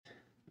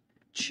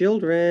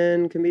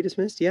Children can be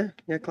dismissed. Yeah,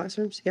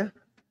 classrooms. Yeah.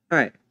 All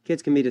right,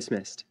 kids can be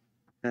dismissed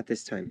at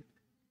this time.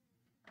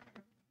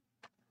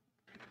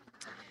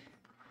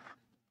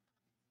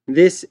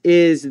 This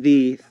is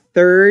the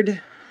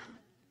third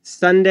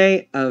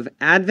Sunday of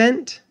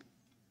Advent,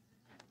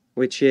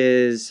 which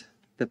is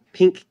the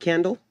pink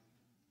candle.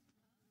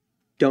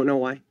 Don't know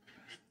why.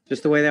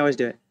 Just the way they always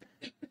do it.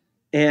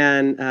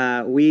 And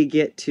we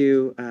get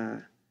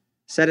to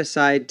set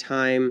aside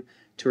time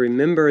to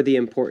remember the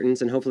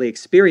importance and hopefully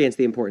experience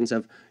the importance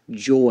of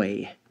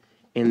joy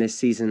in this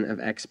season of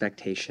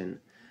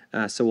expectation.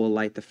 So we'll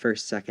light the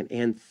first, second,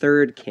 and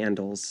third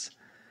candles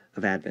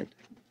of Advent.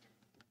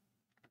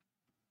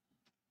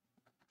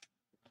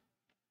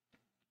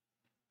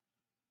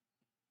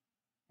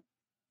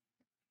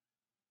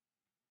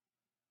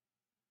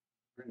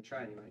 We're going to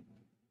try anyway.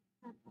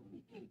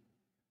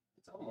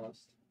 It's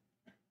almost.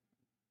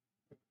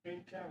 The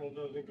pink candle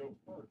doesn't go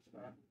first,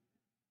 huh?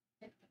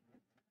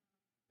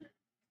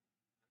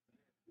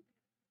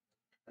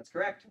 That's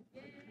correct.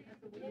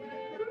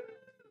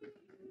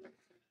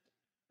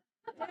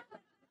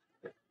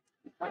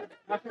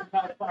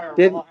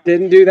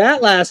 Didn't do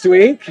that last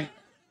week.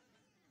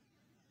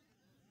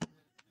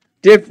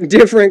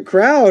 Different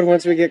crowd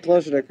once we get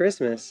closer to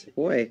Christmas.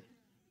 Boy.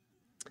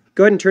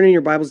 Go ahead and turn in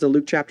your Bibles to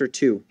Luke chapter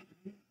 2.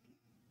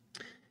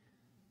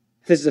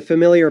 This is a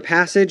familiar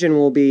passage, and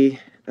we'll be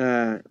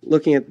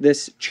looking at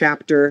this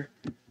chapter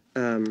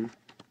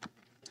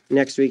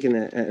next week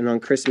and on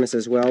Christmas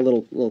as well,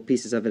 little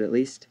pieces of it at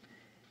least.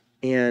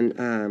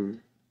 And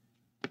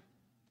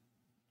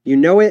you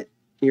know it,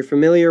 you're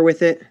familiar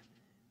with it.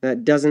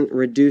 That doesn't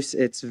reduce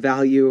its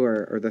value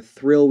or the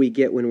thrill we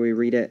get when we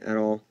read it at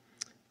all.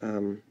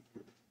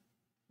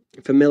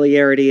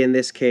 Familiarity in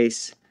this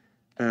case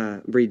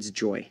breeds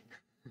joy.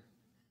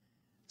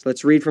 So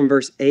let's read from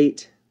verse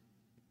 8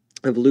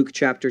 of Luke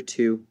chapter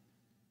 2.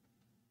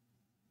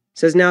 It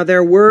says, "Now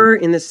there were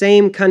in the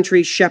same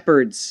country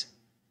shepherds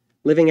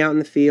living out in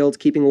the fields,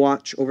 keeping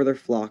watch over their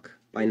flock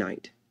by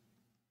night.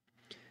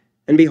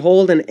 And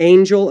behold, an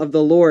angel of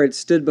the Lord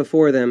stood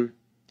before them,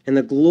 and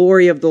the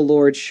glory of the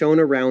Lord shone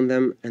around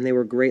them, and they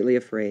were greatly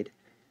afraid.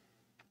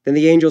 Then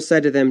the angel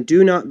said to them,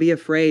 'Do not be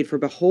afraid, for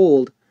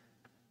behold,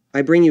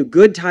 I bring you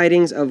good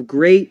tidings of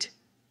great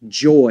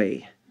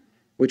joy,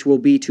 which will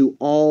be to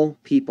all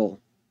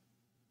people.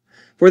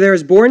 For there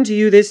is born to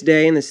you this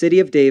day in the city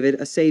of David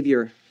a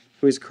Savior,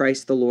 who is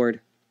Christ the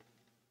Lord.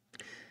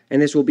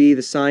 And this will be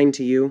the sign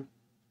to you.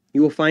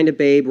 You will find a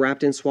babe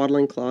wrapped in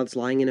swaddling cloths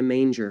lying in a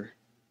manger.'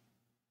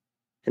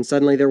 And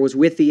suddenly there was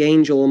with the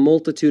angel a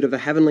multitude of the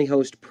heavenly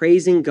host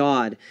praising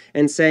God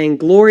and saying,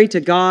 'Glory to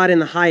God in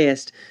the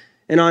highest,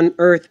 and on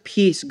earth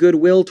peace,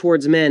 goodwill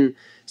towards men.'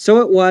 So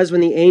it was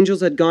when the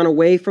angels had gone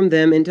away from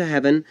them into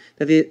heaven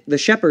that the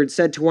shepherds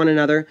said to one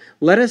another,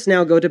 'Let us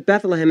now go to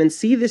Bethlehem and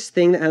see this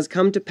thing that has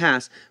come to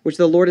pass, which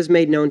the Lord has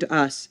made known to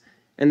us.'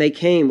 And they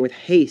came with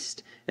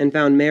haste and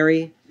found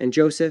Mary and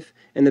Joseph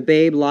and the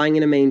babe lying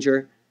in a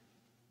manger.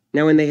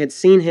 Now when they had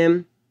seen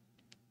him,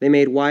 they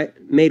made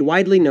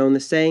widely known the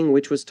saying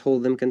which was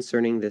told them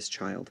concerning this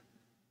child.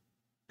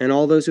 And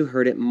all those who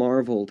heard it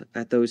marveled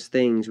at those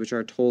things which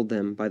are told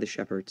them by the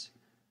shepherds.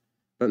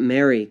 But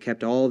Mary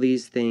kept all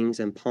these things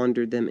and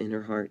pondered them in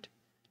her heart.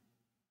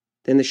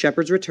 Then the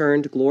shepherds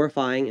returned,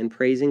 glorifying and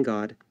praising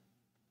God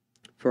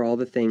for all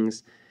the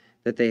things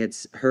that they had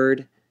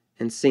heard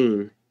and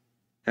seen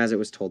as it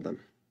was told them."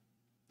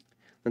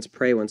 Let's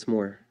pray once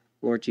more.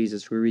 Lord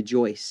Jesus, we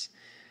rejoice.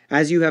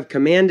 As you have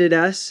commanded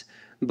us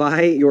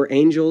by your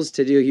angels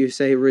to do, you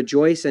say,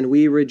 "Rejoice," and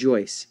we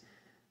rejoice.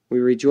 We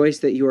rejoice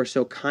that you are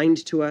so kind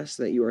to us,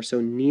 that you are so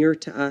near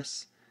to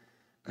us,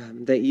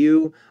 that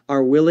you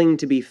are willing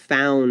to be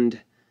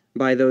found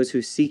by those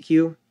who seek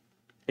you,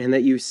 and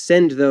that you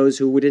send those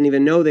who didn't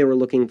even know they were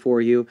looking for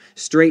you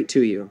straight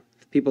to you,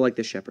 people like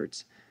the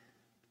shepherds.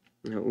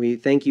 We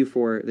thank you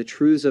for the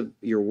truths of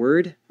your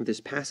word, of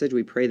this passage.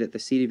 We pray that the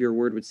seed of your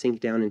word would sink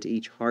down into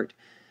each heart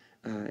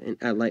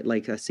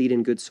like a seed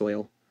in good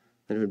soil,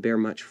 that it would bear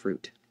much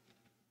fruit.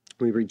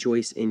 We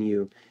rejoice in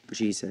you,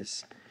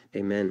 Jesus.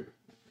 Amen.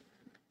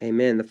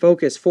 Amen. The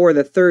focus for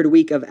the third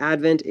week of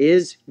Advent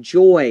is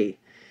joy.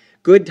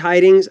 Good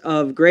tidings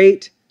of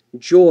great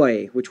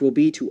joy, which will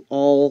be to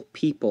all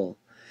people.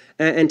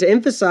 And to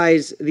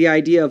emphasize the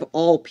idea of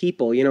all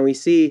people, we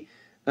see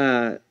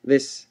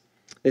this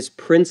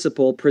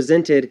principle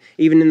presented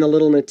even in the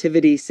little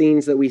nativity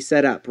scenes that we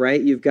set up,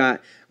 right? You've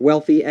got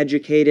wealthy,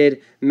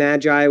 educated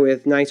magi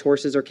with nice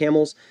horses or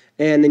camels,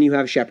 and then you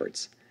have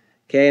shepherds.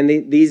 Okay, and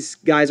these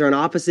guys are on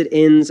opposite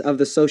ends of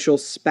the social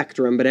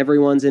spectrum, but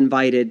everyone's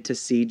invited to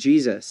see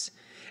Jesus.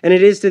 And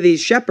it is to these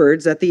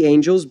shepherds that the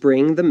angels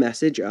bring the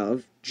message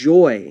of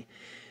joy.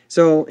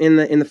 So in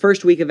the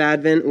first week of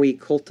Advent, we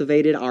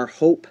cultivated our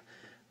hope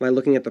by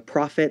looking at the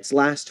prophets.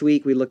 Last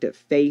week, we looked at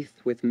faith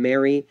with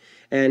Mary.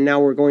 And now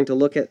we're going to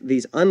look at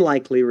these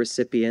unlikely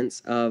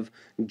recipients of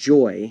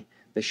joy,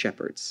 the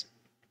shepherds.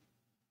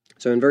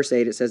 So in verse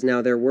 8, it says,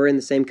 "Now there were in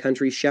the same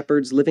country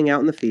shepherds living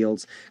out in the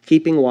fields,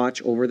 keeping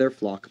watch over their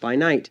flock by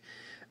night."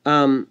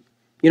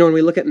 You know, when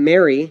we look at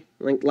Mary,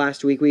 like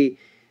last week,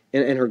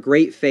 and her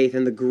great faith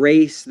and the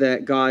grace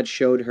that God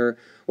showed her,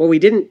 what we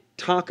didn't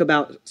talk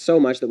about so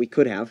much that we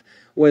could have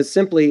was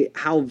simply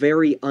how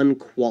very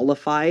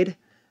unqualified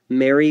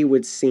Mary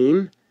would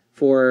seem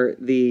for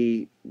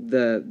the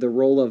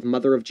role of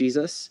mother of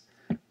Jesus.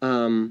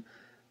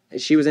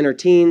 She was in her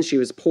teens, she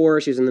was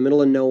poor, she was in the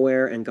middle of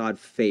nowhere, and God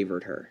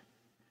favored her.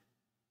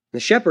 The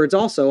shepherds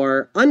also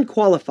are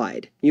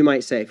unqualified, you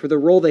might say, for the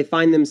role they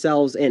find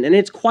themselves in. And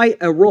it's quite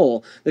a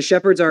role. The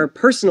shepherds are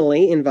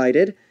personally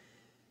invited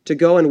to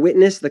go and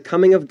witness the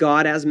coming of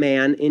God as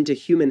man into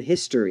human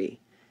history.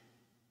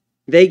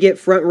 They get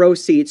front row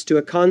seats to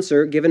a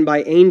concert given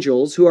by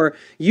angels who are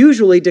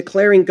usually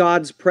declaring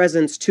God's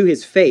presence to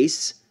his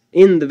face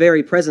in the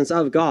very presence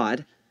of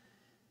God.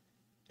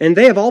 And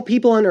they, of all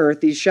people on earth,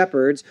 these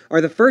shepherds,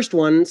 are the first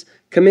ones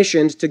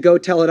commissioned to go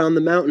tell it on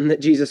the mountain that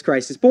Jesus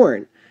Christ is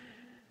born.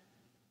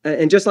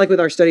 And just like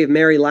with our study of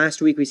Mary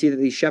last week, we see that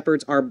these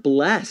shepherds are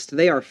blessed.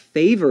 They are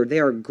favored. They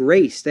are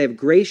graced. They have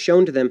grace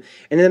shown to them.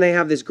 And then they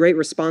have this great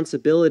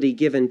responsibility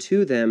given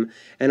to them.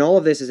 And all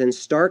of this is in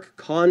stark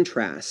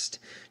contrast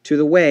to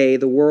the way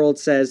the world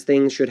says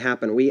things should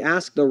happen. We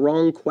ask the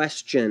wrong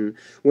question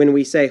when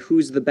we say,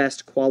 who's the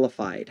best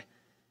qualified?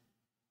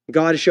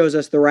 God shows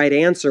us the right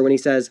answer when he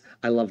says,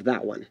 I love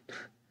that one.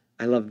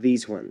 I love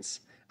these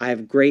ones. I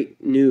have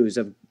great news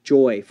of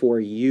joy for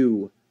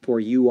you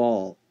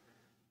all.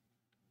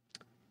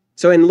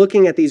 So in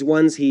looking at these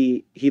ones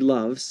he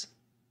loves,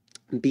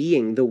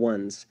 being the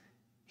ones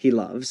he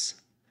loves,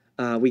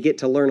 we get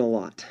to learn a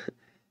lot.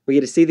 We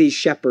get to see these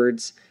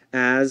shepherds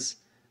as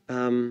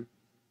those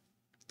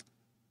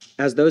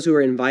who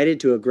are invited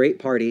to a great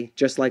party,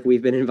 just like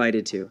we've been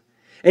invited to.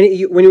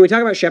 And when we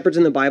talk about shepherds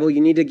in the Bible,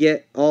 you need to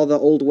get all the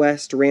Old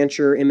West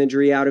rancher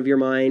imagery out of your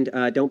mind.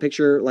 Don't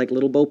picture like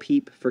little Bo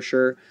Peep for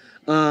sure.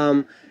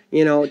 To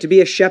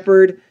be a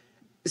shepherd,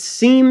 it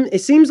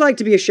seems like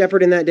to be a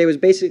shepherd in that day was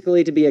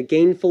basically to be a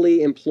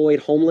gainfully employed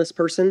homeless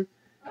person.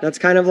 That's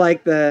kind of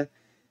like the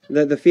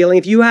feeling.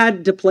 If you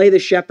had to play the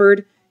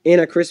shepherd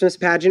in a Christmas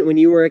pageant when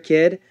you were a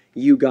kid,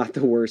 you got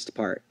the worst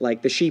part.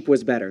 Like the sheep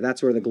was better.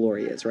 That's where the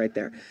glory is, right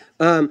there.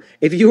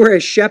 If you were a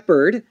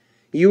shepherd,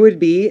 you would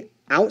be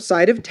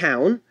outside of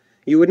town.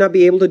 You would not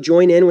be able to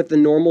join in with the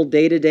normal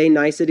day-to-day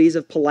niceties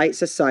of polite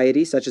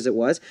society, such as it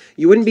was.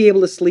 You wouldn't be able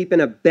to sleep in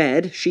a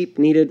bed. Sheep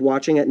needed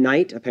watching at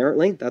night,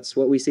 apparently. That's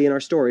what we see in our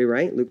story,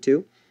 right? Luke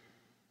 2.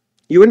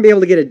 You wouldn't be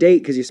able to get a date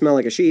because you smell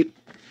like a sheep.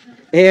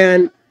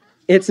 And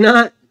it's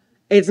not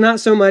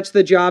so much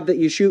the job that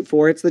you shoot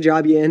for, it's the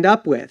job you end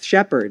up with.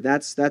 Shepherd,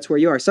 that's where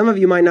you are. Some of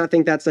you might not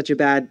think that's such a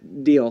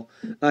bad deal.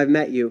 I've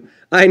met you.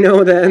 I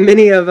know that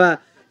many of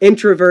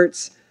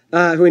introverts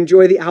who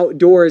enjoy the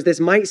outdoors, this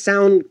might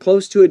sound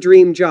close to a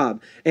dream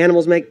job.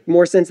 Animals make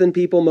more sense than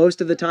people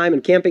most of the time,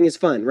 and camping is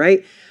fun,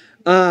 right?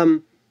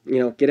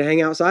 Get to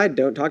hang outside,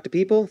 don't talk to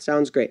people,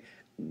 sounds great.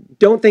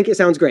 Don't think it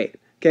sounds great,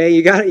 okay?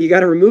 You got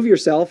to remove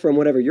yourself from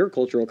whatever your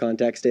cultural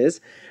context is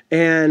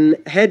and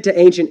head to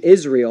ancient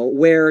Israel,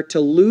 where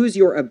to lose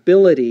your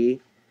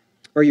ability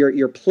or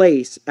your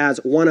place as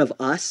one of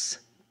us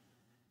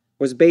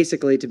was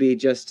basically to be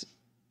just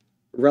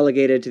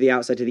relegated to the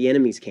outside, to the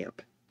enemy's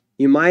camp.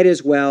 You might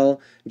as well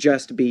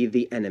just be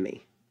the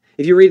enemy.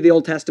 If you read the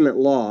Old Testament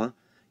law,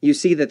 you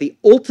see that the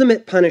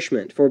ultimate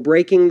punishment for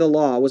breaking the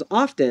law was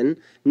often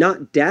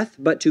not death,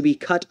 but to be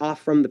cut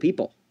off from the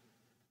people.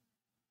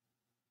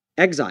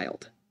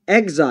 Exiled.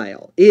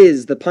 Exile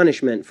is the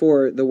punishment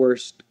for the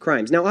worst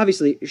crimes. Now,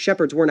 obviously,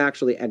 shepherds weren't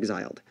actually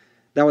exiled.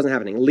 That wasn't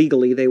happening.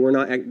 Legally, they were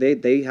not.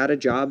 They had a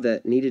job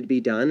that needed to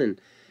be done,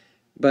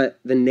 but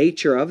the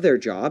nature of their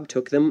job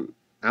took them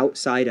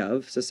outside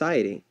of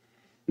society.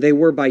 They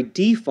were by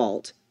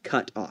default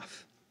cut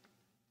off.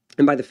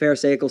 And by the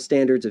Pharisaical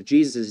standards of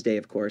Jesus' day,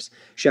 of course,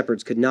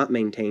 shepherds could not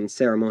maintain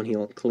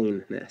ceremonial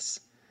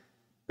cleanness,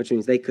 which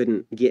means they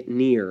couldn't get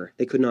near,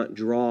 they could not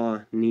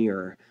draw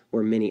near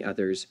where many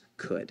others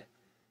could.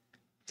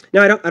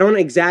 Now, I don't want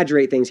to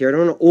exaggerate things here. I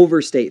don't want to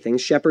overstate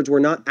things. Shepherds were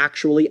not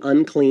actually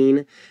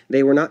unclean.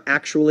 They were not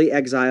actually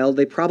exiled.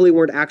 They probably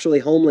weren't actually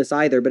homeless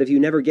either, but if you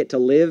never get to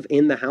live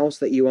in the house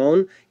that you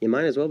own, you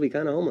might as well be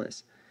kind of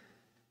homeless.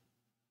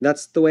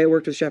 That's the way it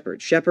worked with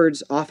shepherds.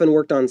 Shepherds often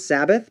worked on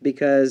Sabbath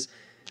because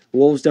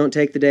wolves don't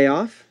take the day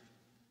off.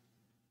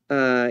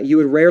 You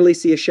would rarely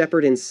see a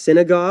shepherd in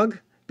synagogue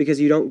because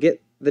you don't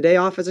get the day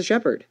off as a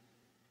shepherd.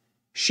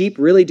 Sheep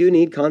really do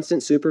need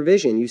constant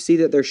supervision. You see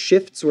that their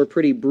shifts were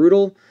pretty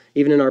brutal.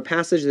 Even in our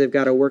passage, they've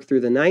got to work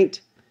through the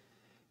night.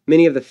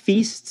 Many of the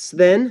feasts,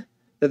 then,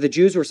 that the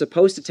Jews were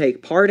supposed to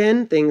take part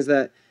in, things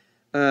that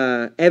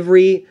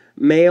every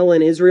male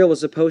in Israel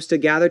was supposed to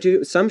gather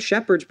to, some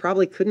shepherds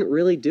probably couldn't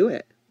really do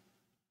it.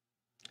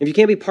 If you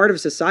can't be part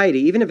of society,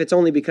 even if it's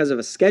only because of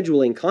a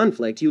scheduling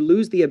conflict, you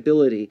lose the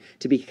ability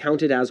to be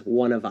counted as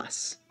one of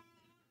us.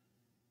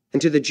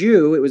 And to the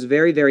Jew, it was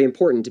very, very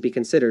important to be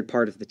considered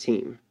part of the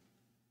team.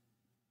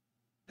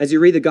 As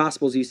you read the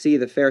Gospels, you see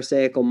the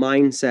Pharisaical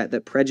mindset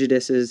that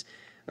prejudices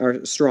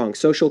are strong.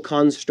 Social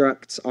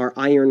constructs are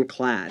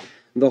ironclad.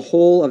 The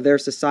whole of their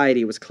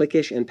society was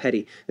cliquish and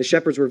petty. The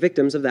shepherds were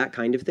victims of that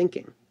kind of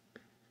thinking.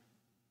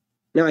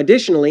 Now,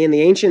 additionally, in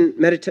the ancient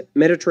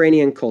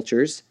Mediterranean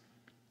cultures,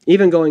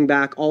 even going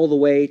back all the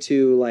way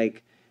to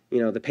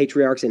the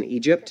patriarchs in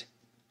Egypt,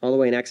 all the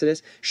way in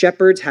Exodus,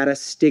 shepherds had a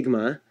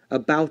stigma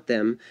about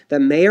them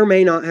that may or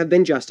may not have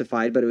been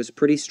justified, but it was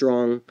pretty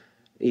strong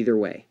either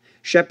way.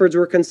 Shepherds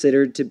were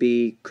considered to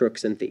be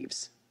crooks and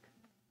thieves.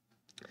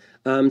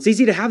 It's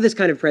easy to have this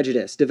kind of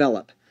prejudice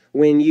develop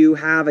when you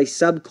have a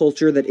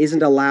subculture that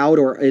isn't allowed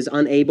or is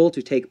unable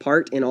to take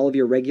part in all of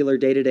your regular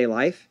day-to-day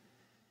life.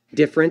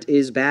 Different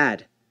is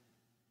bad.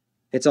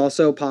 It's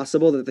also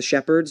possible that the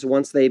shepherds,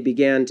 once they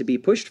began to be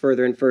pushed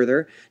further and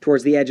further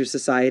towards the edge of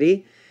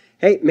society,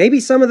 hey, maybe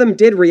some of them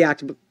did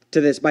react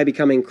to this by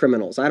becoming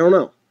criminals. I don't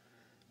know.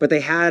 But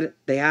they had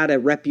a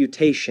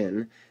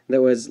reputation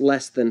that was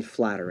less than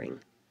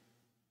flattering.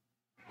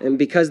 And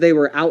because they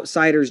were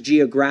outsiders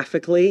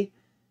geographically,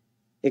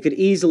 they could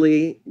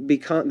easily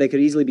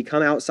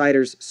become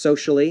outsiders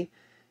socially,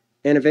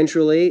 and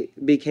eventually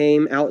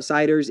became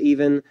outsiders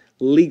even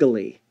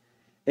legally.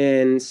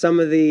 And some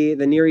of the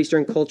Near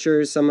Eastern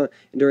cultures,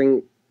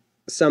 during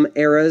some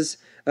eras,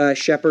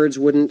 shepherds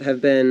wouldn't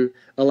have been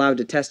allowed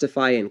to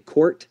testify in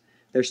court.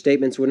 Their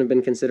statements wouldn't have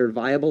been considered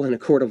viable in a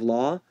court of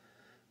law.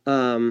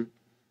 And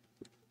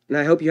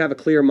I hope you have a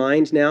clear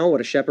mind now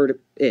what a shepherd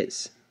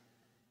is.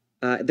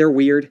 They're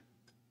weird.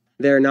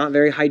 They're not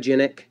very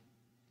hygienic.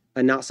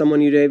 Not someone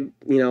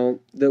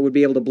that would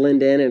be able to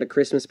blend in at a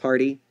Christmas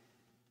party.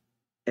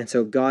 And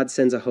so God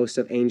sends a host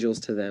of angels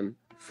to them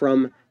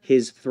from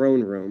his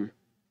throne room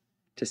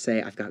to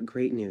say, I've got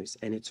great news,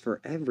 and it's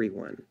for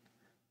everyone.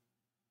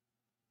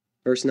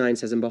 Verse 9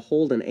 says, and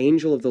behold, an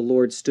angel of the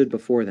Lord stood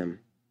before them,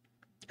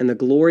 and the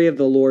glory of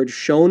the Lord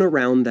shone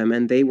around them,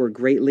 and they were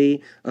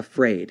greatly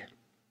afraid.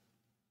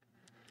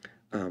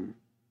 I don't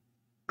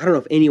know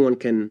if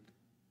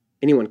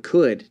anyone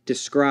could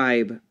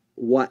describe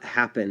what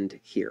happened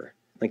here.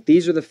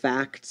 These are the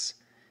facts,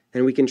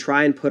 and we can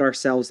try and put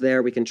ourselves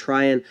there. We can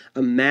try and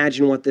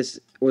imagine what this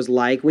was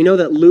like. We know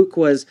that Luke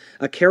was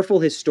a careful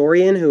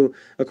historian who,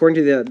 according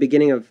to the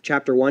beginning of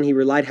chapter 1, he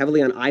relied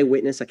heavily on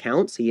eyewitness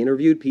accounts. He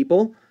interviewed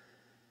people.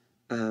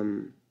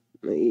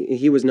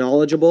 He was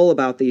knowledgeable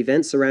about the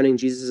events surrounding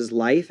Jesus'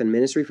 life and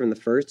ministry from the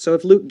first. So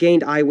if Luke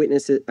gained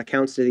eyewitness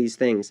accounts to these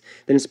things,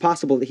 then it's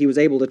possible that he was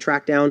able to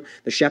track down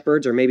the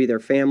shepherds or maybe their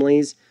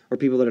families or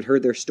people that had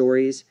heard their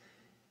stories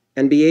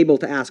and be able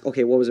to ask,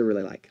 okay, what was it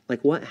really like?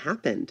 What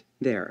happened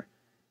there?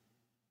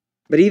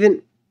 But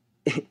even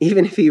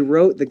if he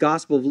wrote the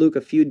Gospel of Luke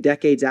a few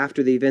decades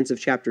after the events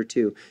of chapter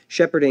 2,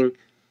 shepherding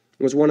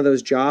was one of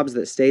those jobs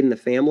that stayed in the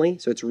family,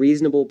 so it's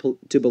reasonable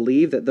to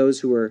believe that those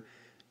who were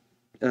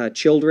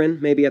children,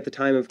 maybe at the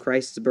time of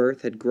Christ's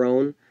birth, had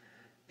grown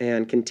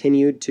and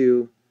continued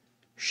to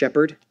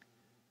shepherd.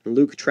 And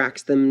Luke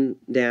tracks them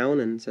down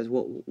and says,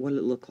 well, what did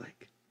it look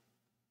like?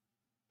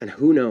 And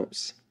who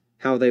knows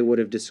how they would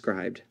have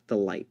described the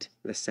light,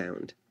 the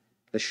sound,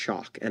 the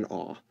shock and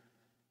awe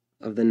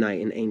of the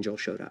night an angel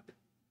showed up.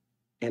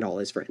 And all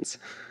his friends.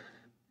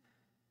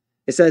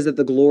 It says that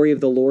the glory of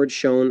the Lord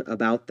shone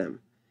about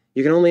them.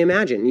 You can only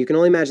imagine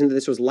that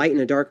this was light in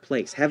a dark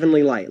place,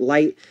 heavenly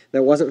light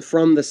that wasn't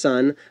from the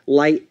sun,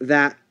 light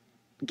that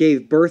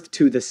gave birth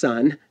to the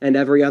sun and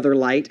every other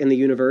light in the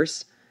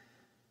universe,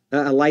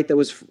 a light that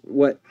was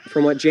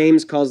from what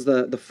James calls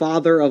the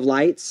father of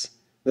lights,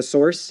 the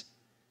source.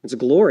 It's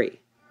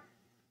glory.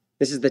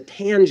 This is the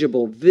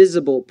tangible,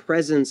 visible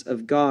presence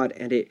of God,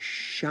 and it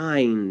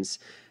shines.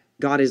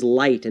 God is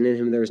light, and in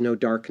him there is no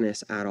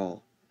darkness at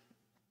all.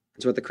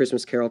 It's what the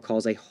Christmas carol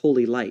calls a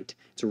holy light.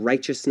 It's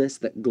righteousness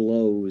that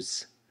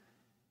glows,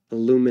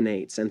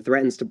 illuminates, and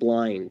threatens to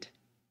blind.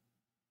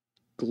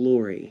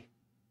 Glory.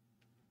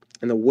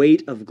 And the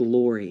weight of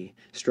glory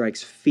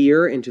strikes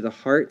fear into the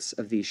hearts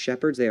of these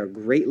shepherds. They are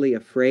greatly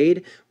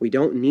afraid. We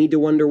don't need to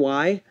wonder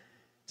why.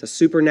 It's a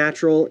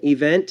supernatural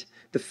event.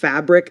 The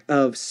fabric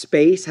of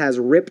space has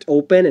ripped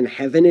open, and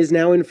heaven is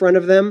now in front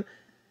of them.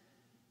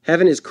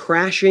 Heaven is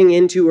crashing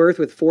into earth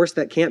with force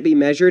that can't be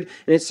measured,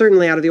 and it's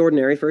certainly out of the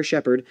ordinary for a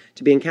shepherd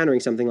to be encountering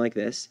something like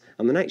this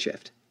on the night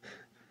shift.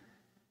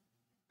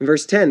 In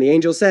verse 10, the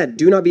angel said,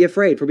 do not be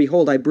afraid, for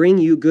behold, I bring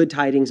you good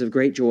tidings of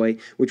great joy,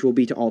 which will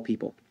be to all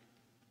people.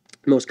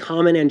 The most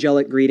common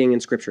angelic greeting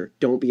in Scripture,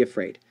 don't be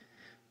afraid.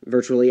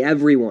 Virtually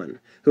everyone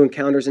who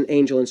encounters an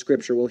angel in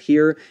Scripture will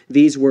hear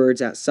these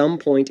words at some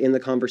point in the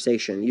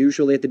conversation,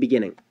 usually at the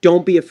beginning.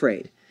 Don't be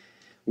afraid.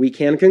 We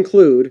can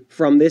conclude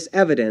from this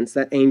evidence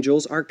that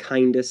angels are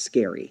kind of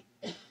scary.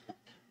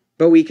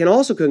 But we can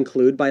also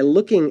conclude by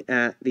looking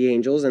at the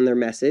angels and their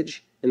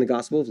message in the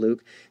Gospel of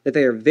Luke that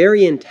they are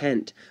very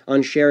intent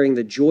on sharing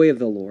the joy of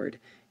the Lord,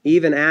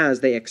 even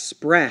as they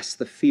express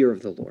the fear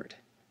of the Lord.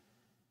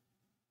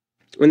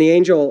 When the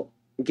angel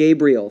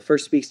Gabriel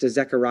first speaks to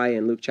Zechariah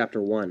in Luke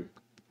chapter 1,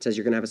 it says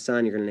you're going to have a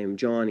son, you're going to name him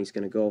John, he's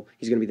going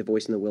to be the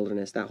voice in the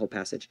wilderness, that whole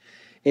passage.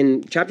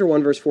 In chapter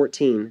 1, verse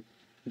 14,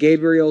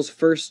 Gabriel's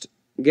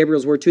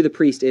word to the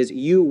priest is,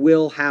 you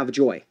will have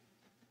joy.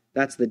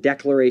 That's the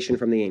declaration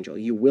from the angel.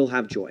 You will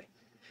have joy.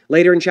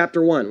 Later in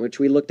chapter 1, which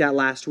we looked at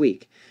last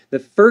week, the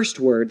first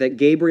word that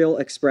Gabriel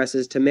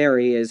expresses to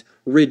Mary is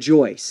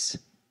rejoice.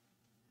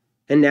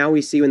 And now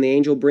we see when the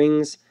angel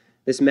brings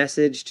this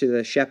message to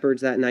the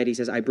shepherds that night, he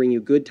says, I bring you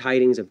good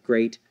tidings of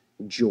great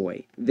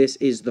joy. This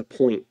is the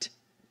point.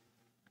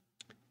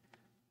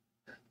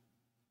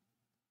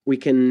 We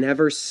can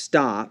never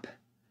stop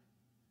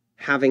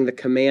having the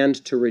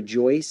command to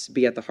rejoice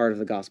be at the heart of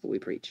the gospel we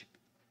preach.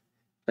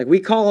 Like, we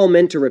call all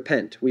men to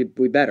repent. We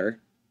better.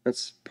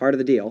 That's part of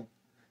the deal.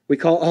 We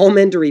call all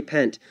men to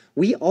repent.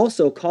 We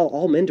also call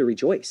all men to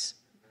rejoice.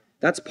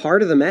 That's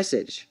part of the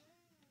message.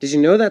 Did you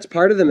know that's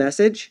part of the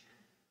message?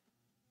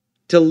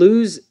 To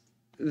lose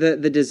the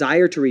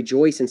desire to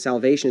rejoice in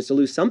salvation is to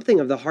lose something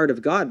of the heart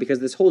of God, because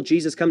this whole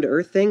Jesus come to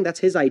earth thing,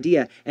 that's his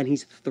idea, and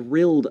he's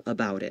thrilled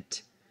about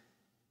it.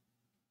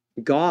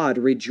 God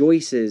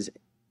rejoices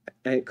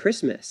at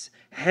Christmas.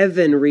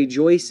 Heaven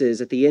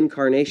rejoices at the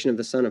incarnation of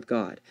the Son of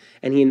God.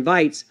 And he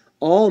invites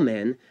all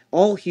men,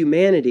 all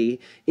humanity,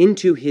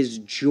 into his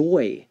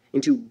joy,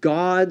 into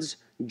God's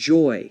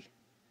joy.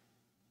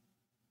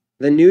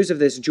 The news of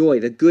this joy,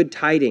 the good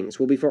tidings,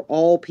 will be for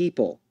all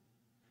people.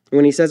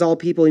 When he says all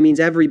people, he means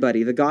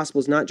everybody. The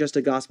gospel is not just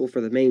a gospel for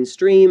the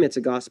mainstream, it's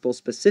a gospel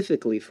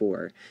specifically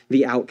for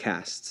the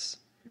outcasts.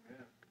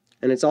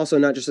 And it's also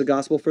not just a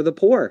gospel for the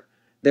poor.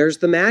 There's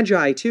the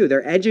Magi too.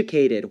 They're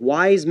educated,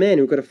 wise men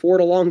who could afford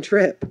a long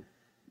trip.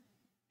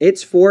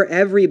 It's for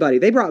everybody.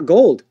 They brought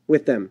gold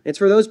with them. It's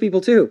for those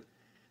people too.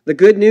 The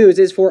good news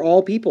is for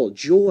all people.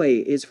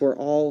 Joy is for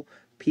all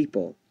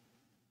people.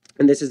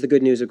 And this is the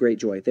good news of great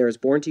joy. There is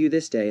born to you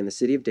this day in the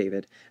city of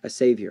David a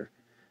Savior,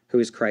 who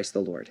is Christ the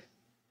Lord.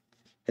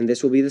 And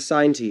this will be the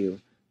sign to you.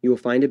 You will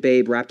find a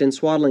babe wrapped in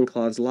swaddling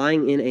cloths,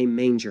 lying in a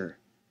manger.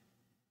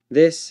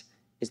 This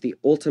is the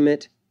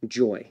ultimate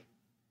joy,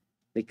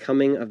 the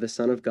coming of the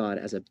Son of God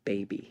as a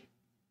baby.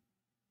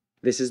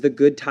 This is the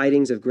good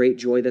tidings of great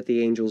joy that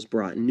the angels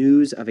brought.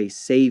 News of a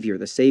Savior,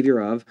 the Savior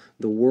of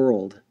the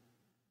world.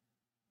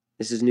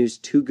 This is news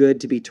too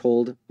good to be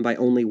told by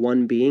only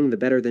one being. The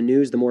better the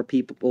news, the more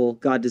people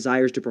God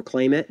desires to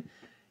proclaim it.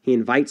 He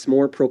invites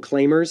more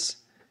proclaimers,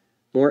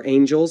 more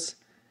angels.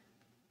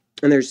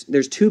 And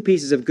there's two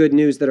pieces of good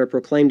news that are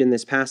proclaimed in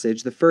this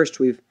passage. The first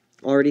we've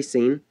already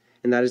seen,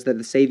 and that is that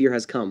the Savior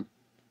has come.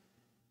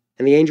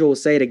 And the angel will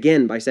say it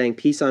again by saying,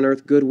 peace on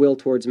earth, goodwill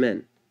towards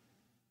men.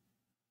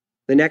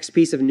 The next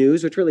piece of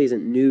news, which really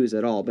isn't news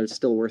at all, but it's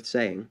still worth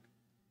saying,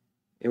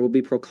 it will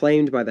be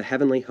proclaimed by the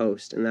heavenly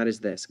host, and that is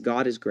this: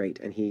 God is great,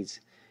 and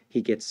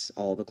he gets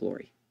all the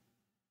glory.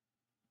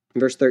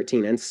 Verse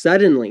 13, and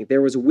suddenly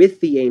there was with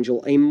the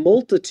angel a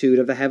multitude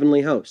of the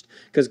heavenly host,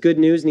 because good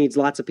news needs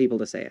lots of people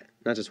to say it,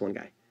 not just one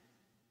guy.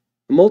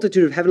 A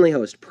multitude of heavenly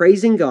hosts,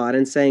 praising God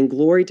and saying,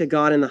 glory to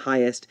God in the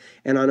highest,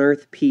 and on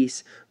earth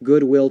peace,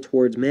 goodwill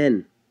towards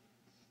men.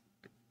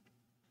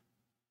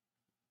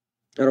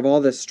 Out of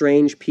all the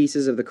strange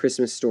pieces of the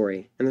Christmas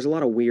story, and there's a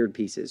lot of weird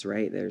pieces,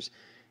 right? There's,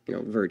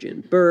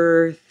 virgin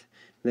birth,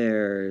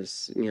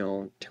 there's,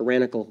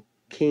 tyrannical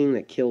king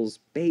that kills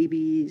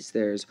babies,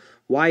 there's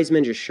wise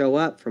men just show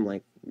up from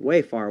like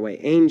way far away,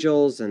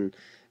 angels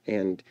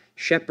and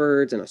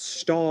shepherds and a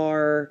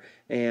star,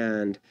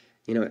 and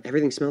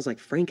everything smells like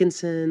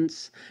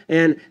frankincense,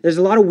 and there's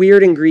a lot of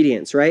weird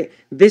ingredients, right?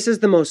 This is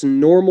the most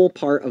normal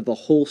part of the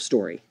whole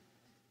story,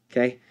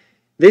 okay?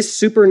 This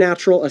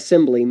supernatural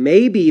assembly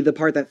may be the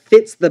part that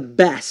fits the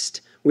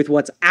best with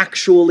what's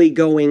actually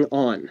going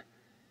on,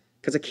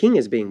 because a king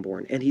is being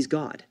born, and he's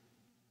God.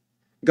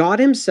 God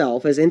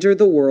himself has entered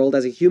the world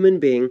as a human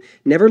being,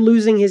 never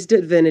losing his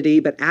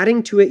divinity, but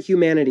adding to it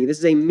humanity. This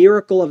is a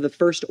miracle of the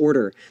first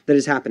order that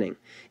is happening.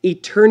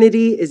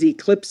 Eternity is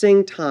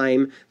eclipsing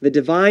time. The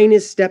divine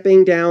is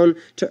stepping down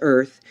to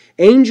earth.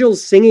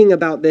 Angels singing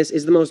about this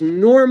is the most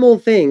normal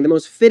thing, the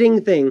most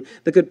fitting thing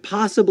that could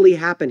possibly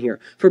happen here.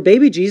 For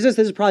baby Jesus,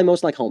 this is probably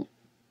most like home,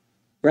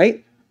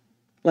 right?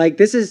 Like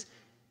this is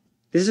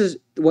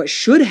what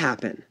should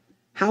happen.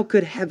 How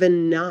could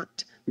heaven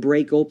not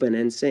break open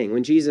and sing?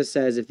 When Jesus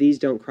says, if these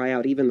don't cry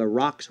out, even the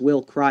rocks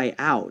will cry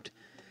out,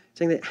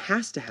 saying that it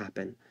has to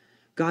happen.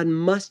 God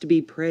must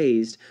be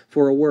praised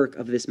for a work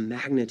of this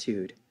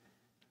magnitude.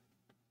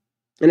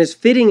 And as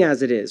fitting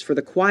as it is for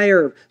the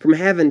choir from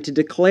heaven to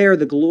declare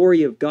the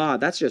glory of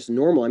God, that's just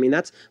normal. I mean,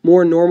 that's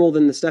more normal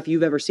than the stuff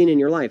you've ever seen in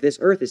your life. This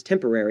earth is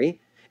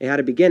temporary. It had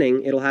a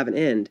beginning. It'll have an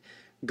end.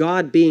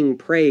 God being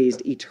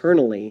praised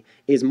eternally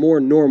is more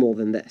normal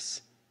than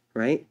this,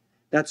 right?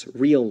 That's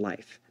real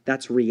life.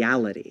 That's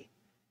reality.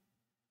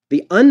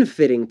 The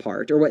unfitting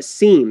part, or what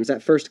seems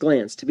at first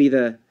glance to be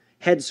the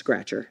head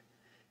scratcher,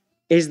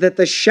 is that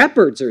the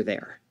shepherds are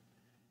there.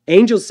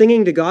 Angels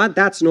singing to God,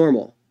 that's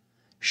normal.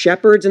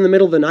 Shepherds in the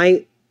middle of the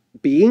night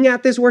being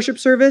at this worship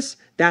service,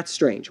 that's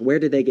strange. Where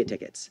did they get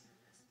tickets?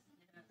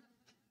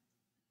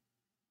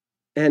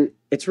 And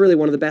it's really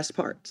one of the best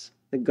parts,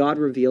 that God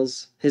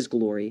reveals his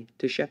glory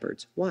to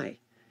shepherds. Why?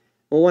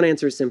 Well, one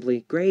answer is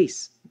simply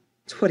grace.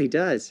 It's what he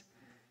does.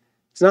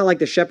 It's not like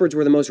the shepherds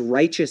were the most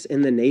righteous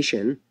in the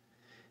nation.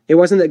 It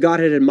wasn't that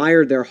God had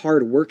admired their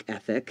hard work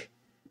ethic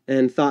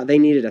and thought they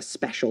needed a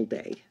special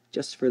day.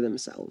 just for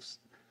themselves.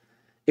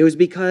 It was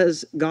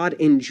because God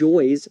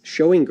enjoys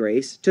showing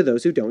grace to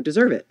those who don't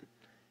deserve it.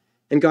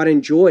 And God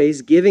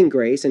enjoys giving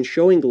grace and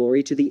showing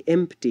glory to the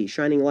empty,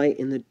 shining light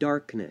in the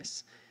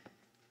darkness.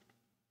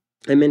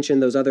 I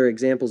mentioned those other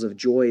examples of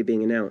joy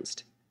being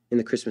announced in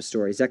the Christmas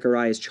story.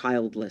 Zechariah is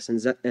childless,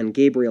 and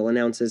Gabriel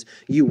announces,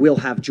 "You will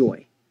have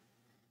joy."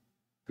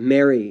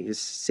 Mary is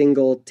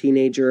single,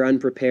 teenager,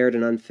 unprepared,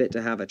 and unfit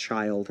to have a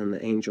child, and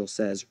the angel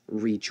says,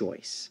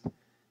 "Rejoice."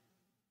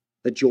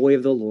 The joy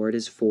of the Lord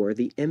is for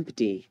the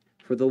empty,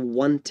 for the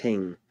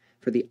wanting,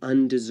 for the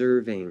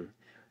undeserving.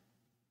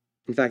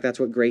 In fact, that's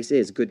what grace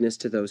is, goodness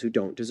to those who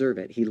don't deserve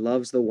it. He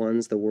loves the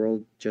ones the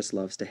world just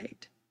loves to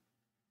hate.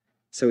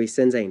 So he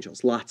sends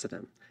angels, lots of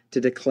them,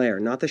 to declare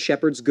not the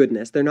shepherd's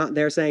goodness. They're not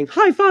there saying,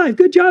 "High five,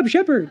 good job,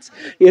 shepherds."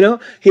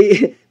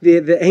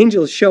 The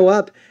angels show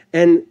up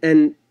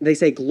and they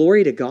say,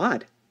 "Glory to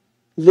God.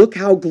 Look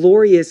how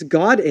glorious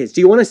God is.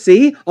 Do you want to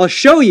see? I'll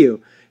show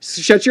you.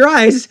 Shut your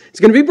eyes. It's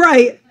going to be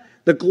bright."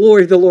 The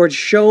glory of the Lord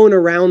shone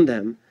around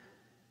them.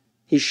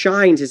 He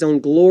shines his own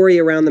glory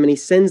around them, and he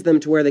sends them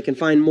to where they can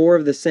find more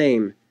of the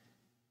same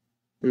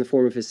in the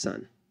form of his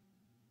Son.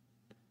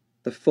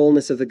 The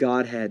fullness of the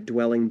Godhead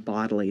dwelling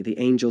bodily. The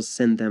angels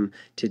send them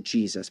to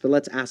Jesus. But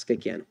let's ask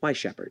again, why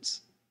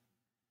shepherds?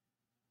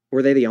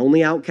 Were they the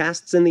only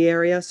outcasts in the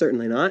area?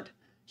 Certainly not.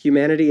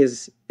 Humanity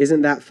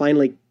isn't that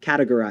finely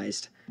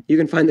categorized. You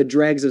can find the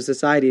dregs of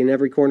society in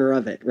every corner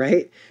of it,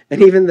 right?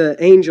 And even the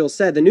angel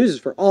said, the news is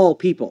for all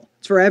people.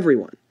 It's for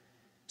everyone.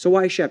 So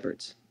why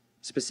shepherds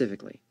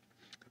specifically?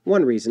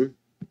 One reason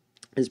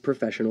is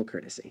professional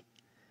courtesy.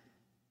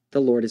 The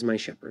Lord is my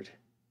shepherd.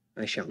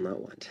 I shall not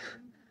want.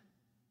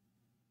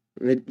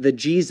 The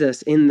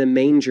Jesus in the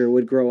manger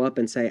would grow up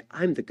and say,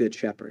 "I'm the good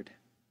shepherd."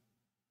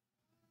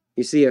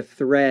 You see a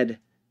thread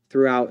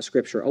throughout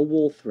Scripture, a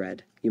wool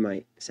thread, you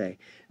might say,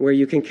 where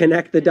you can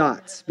connect the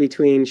dots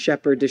between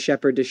shepherd to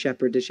shepherd to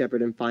shepherd to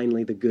shepherd, and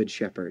finally the good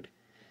shepherd.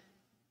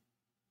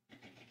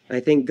 I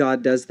think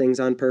God does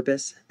things on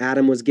purpose.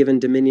 Adam was given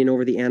dominion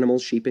over the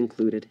animals, sheep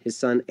included. His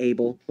son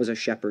Abel was a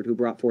shepherd who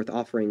brought forth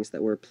offerings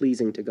that were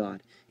pleasing to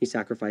God. He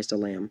sacrificed a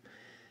lamb.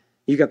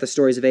 You got the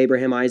stories of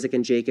Abraham, Isaac,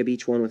 and Jacob,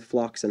 each one with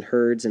flocks and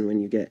herds. And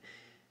when you get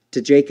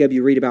to Jacob,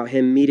 you read about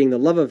him meeting the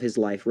love of his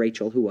life,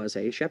 Rachel, who was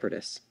a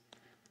shepherdess.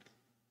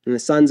 And the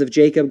sons of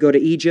Jacob go to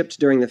Egypt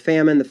during the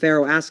famine. The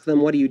Pharaoh asks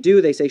them, "What do you do?"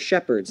 They say,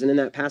 "Shepherds." And in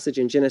that passage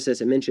in Genesis,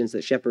 it mentions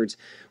that shepherds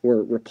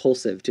were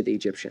repulsive to the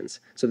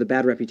Egyptians. So the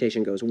bad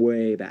reputation goes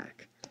way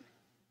back.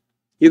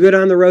 You go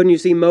down the road and you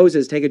see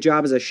Moses take a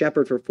job as a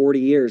shepherd for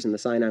 40 years in the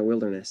Sinai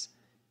wilderness.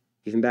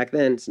 Even back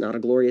then, it's not a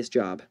glorious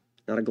job,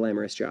 not a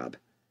glamorous job.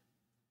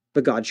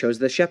 But God chose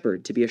the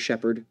shepherd to be a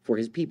shepherd for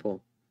his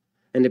people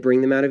and to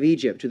bring them out of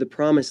Egypt to the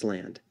promised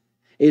land.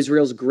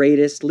 Israel's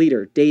greatest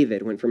leader,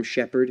 David, went from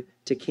shepherd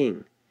to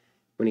king.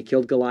 When he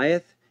killed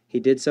Goliath, he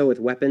did so with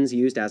weapons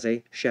used as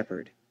a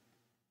shepherd.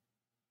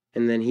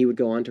 And then he would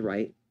go on to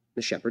write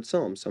the shepherd's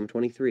psalm, Psalm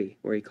 23,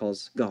 where he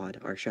calls God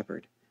our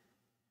shepherd.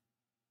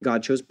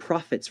 God chose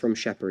prophets from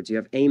shepherds. You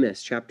have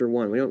Amos, chapter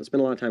 1. We don't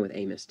spend a lot of time with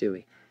Amos, do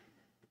we?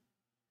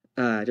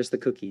 Just the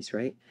cookies,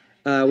 right?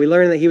 We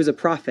learned that he was a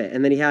prophet,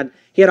 and then he had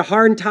a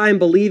hard time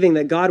believing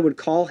that God would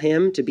call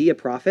him to be a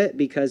prophet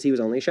because he was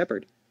only a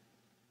shepherd.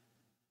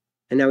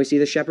 And now we see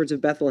the shepherds of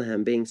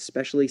Bethlehem being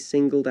specially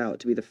singled out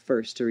to be the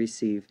first to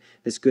receive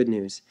this good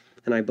news.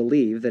 And I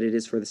believe that it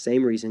is for the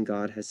same reason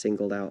God has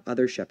singled out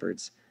other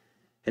shepherds.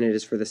 And it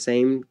is for the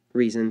same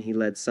reason he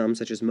led some,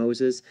 such as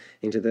Moses,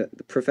 into the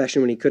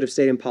profession when he could have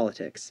stayed in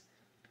politics.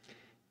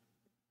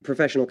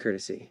 Professional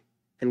courtesy.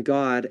 And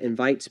God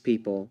invites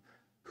people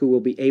who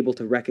will be able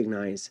to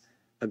recognize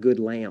a good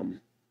lamb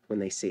when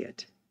they see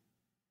it.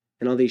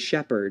 And all these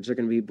shepherds are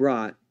going to be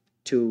brought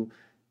to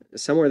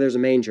somewhere there's a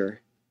manger,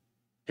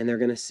 and they're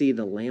going to see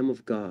the Lamb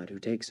of God who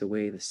takes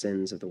away the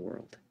sins of the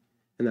world.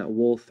 And that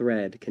wool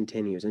thread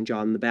continues. And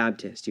John the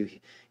Baptist,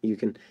 you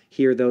can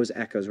hear those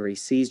echoes where he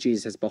sees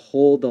Jesus as,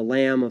 "Behold the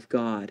Lamb of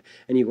God."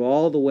 And you go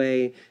all the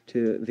way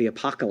to the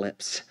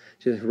Apocalypse,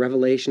 to the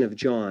revelation of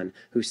John,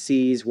 who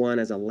sees one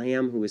as a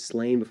lamb who was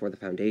slain before the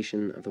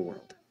foundation of the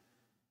world.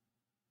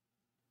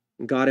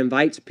 God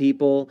invites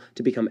people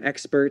to become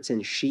experts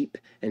in sheep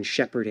and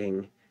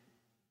shepherding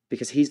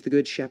because he's the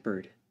good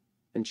shepherd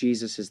and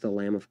Jesus is the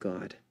Lamb of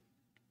God.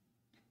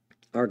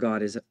 Our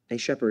God is a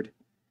shepherd.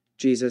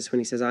 Jesus, when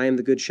he says, "I am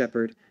the good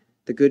shepherd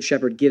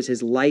gives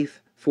his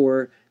life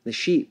for the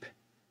sheep."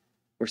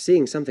 We're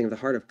seeing something of the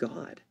heart of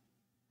God.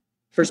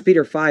 1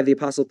 Peter 5, the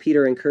Apostle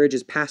Peter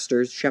encourages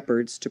pastors,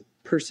 shepherds, to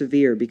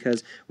persevere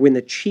because when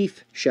the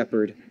chief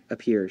shepherd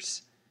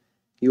appears,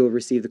 you will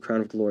receive the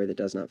crown of glory that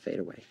does not fade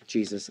away.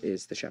 Jesus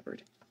is the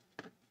shepherd.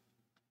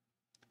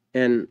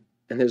 And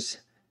there's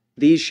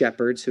these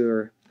shepherds who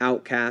are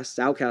outcasts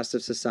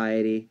of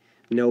society,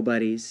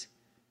 nobodies.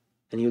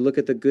 And you look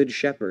at the good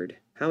shepherd.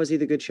 How is he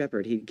the good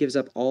shepherd? He gives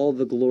up all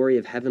the glory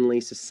of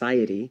heavenly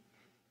society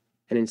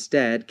and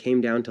instead came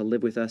down to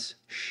live with us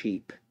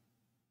sheep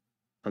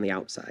on the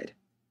outside.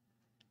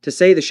 To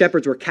say the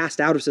shepherds were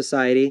cast out of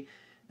society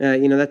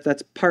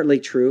That's partly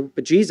true,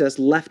 but Jesus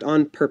left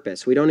on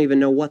purpose. We don't even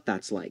know what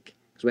that's like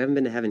because we haven't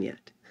been to heaven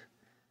yet.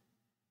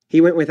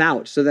 He went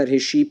without so that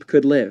his sheep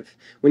could live.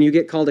 When you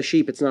get called a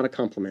sheep, it's not a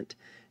compliment.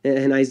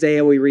 In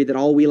Isaiah, we read that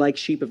all we like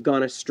sheep have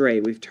gone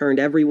astray. We've turned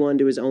everyone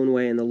to his own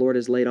way, and the Lord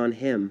has laid on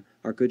him,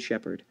 our good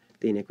shepherd,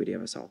 the iniquity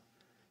of us all.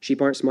 Sheep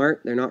aren't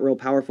smart. They're not real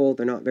powerful.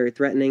 They're not very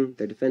threatening.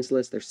 They're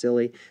defenseless. They're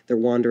silly. They're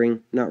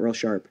wandering, not real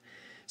sharp.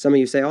 Some of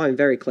you say, oh, I'm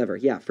very clever.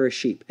 Yeah, for a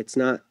sheep. It's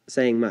not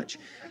saying much.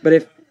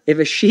 But if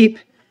a sheep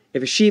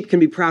can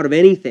be proud of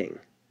anything,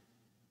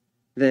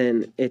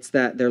 then it's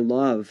that they're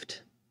loved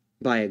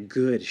by a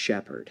good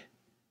shepherd.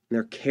 And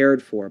they're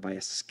cared for by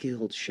a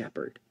skilled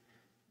shepherd.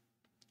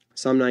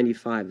 Psalm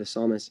 95, the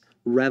psalmist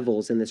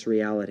revels in this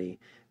reality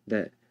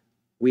that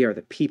we are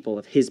the people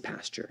of his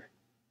pasture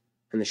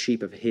and the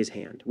sheep of his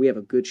hand. We have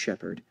a good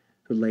shepherd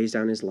who lays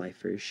down his life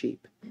for his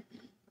sheep.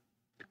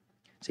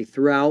 See,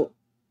 throughout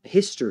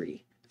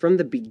history, from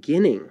the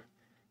beginning,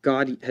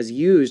 God has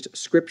used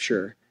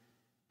Scripture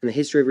and the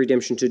history of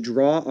redemption to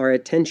draw our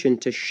attention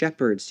to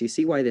shepherds. Do you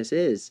see why this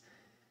is?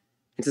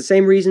 It's the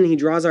same reason he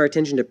draws our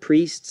attention to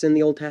priests in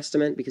the Old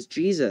Testament, because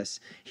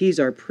Jesus, he's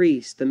our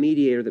priest, the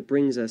mediator that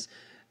brings us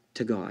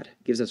to God,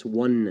 gives us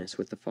oneness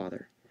with the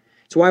Father.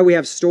 It's why we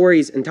have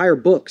stories, entire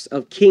books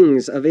of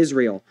kings of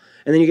Israel.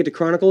 And then you get to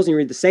Chronicles and you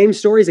read the same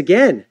stories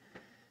again.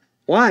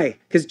 Why?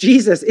 Because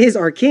Jesus is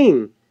our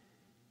king.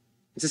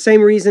 It's the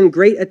same reason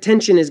great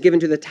attention is given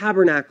to the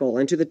tabernacle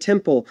and to the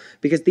temple,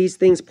 because these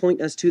things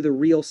point us to the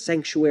real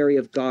sanctuary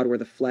of God, where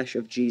the flesh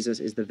of Jesus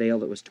is the veil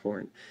that was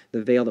torn,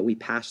 the veil that we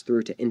pass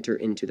through to enter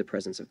into the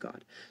presence of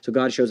God. So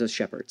God shows us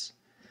shepherds,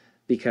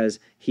 because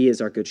he is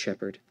our good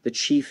shepherd, the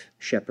chief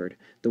shepherd,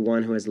 the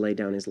one who has laid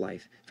down his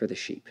life for the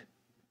sheep.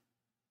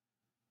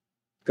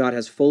 God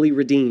has fully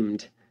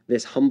redeemed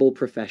this humble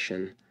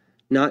profession,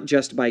 not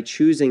just by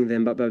choosing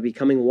them, but by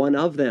becoming one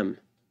of them.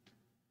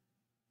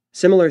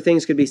 Similar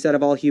things could be said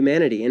of all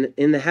humanity.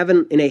 In a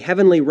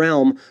heavenly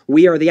realm,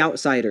 we are the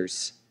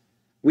outsiders.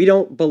 We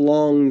don't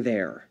belong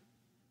there.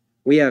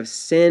 We have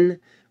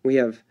sin, we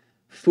have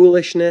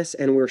foolishness,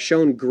 and we're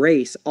shown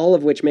grace, all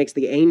of which makes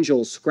the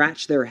angels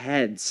scratch their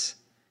heads.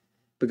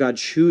 But God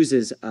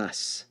chooses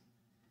us,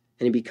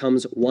 and he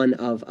becomes one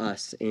of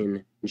us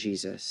in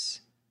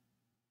Jesus.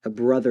 A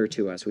brother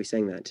to us. We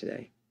sang that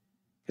today.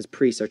 Because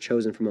priests are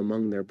chosen from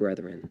among their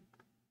brethren.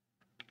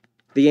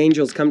 The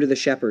angels come to the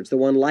shepherds, the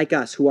one like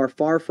us, who are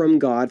far from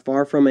God,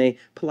 far from a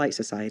polite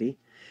society.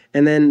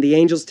 And then the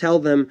angels tell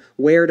them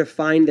where to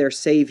find their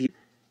Savior.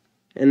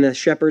 And the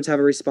shepherds have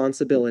a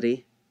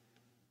responsibility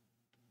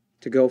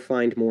to go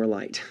find more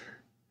light.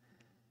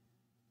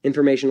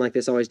 Information like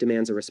this always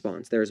demands a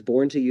response. There is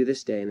born to you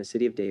this day in the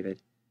city of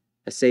David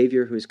a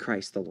Savior who is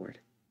Christ the Lord.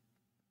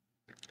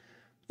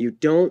 You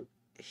don't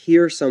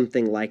hear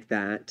something like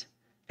that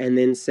and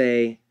then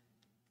say,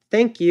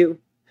 thank you.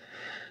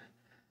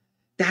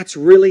 That's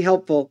really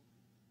helpful.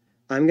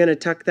 I'm going to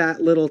tuck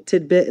that little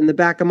tidbit in the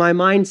back of my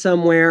mind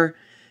somewhere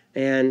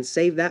and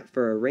save that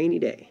for a rainy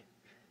day.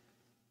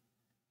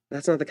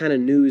 That's not the kind of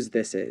news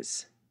this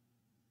is.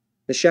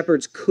 The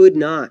shepherds could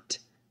not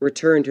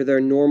return to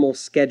their normal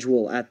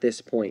schedule at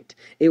this point.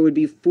 It would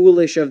be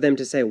foolish of them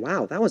to say,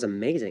 wow, that was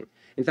amazing.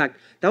 In fact,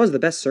 that was the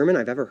best sermon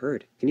I've ever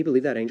heard. Can you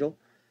believe that, Angel?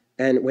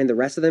 And when the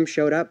rest of them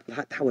showed up,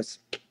 that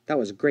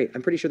was great.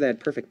 I'm pretty sure they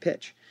had perfect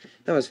pitch.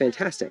 That was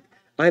fantastic.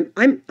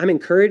 I'm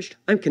encouraged.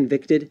 I'm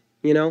convicted,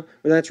 and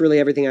that's really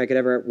everything I could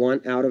ever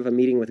want out of a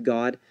meeting with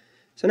God.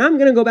 So now I'm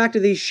going to go back to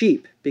these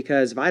sheep,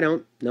 because if I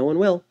don't, no one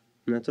will,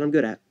 and that's what I'm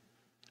good at.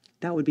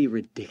 That would be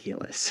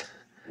ridiculous.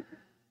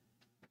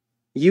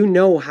 You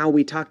know how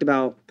we talked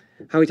about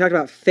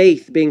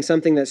faith being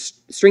something that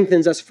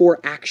strengthens us for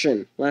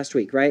action last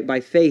week, right?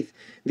 By faith,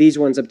 these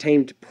ones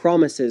obtained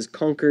promises,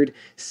 conquered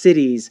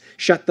cities,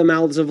 shut the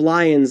mouths of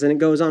lions, and it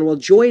goes on. Well,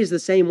 joy is the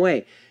same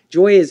way.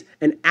 Joy is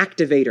an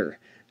activator.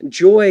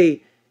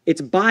 Joy,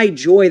 it's by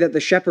joy that the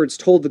shepherds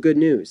told the good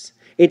news.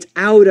 It's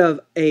out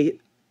of a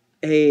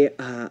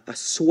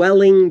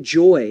swelling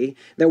joy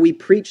that we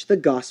preach the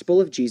gospel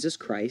of Jesus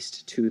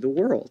Christ to the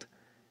world.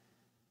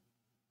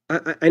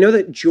 I know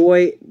that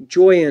joy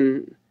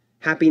and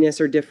happiness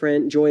are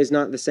different. Joy is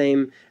not the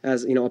same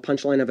as, a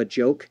punchline of a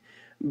joke.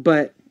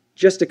 But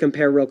just to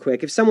compare real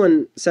quick, if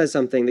someone says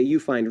something that you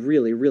find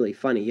really, really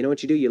funny, you know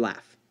what you do? You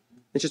laugh.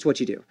 It's just what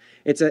you do.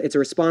 It's a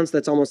response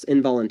that's almost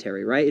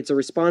involuntary, right? It's a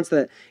response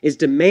that is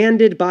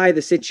demanded by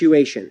the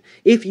situation.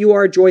 If you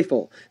are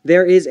joyful,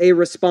 there is a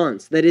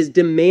response that is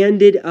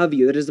demanded of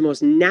you. That is the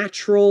most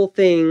natural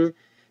thing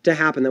to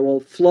happen, that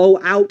will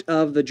flow out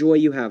of the joy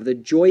you have. The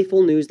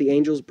joyful news the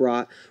angels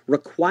brought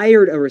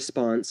required a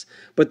response,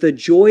 but the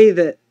joy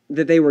that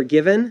they were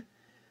given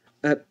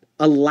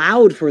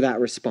allowed for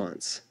that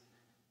response.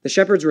 The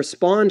shepherds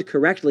respond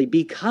correctly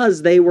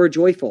because they were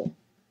joyful.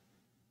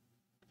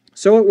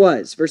 So it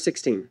was, verse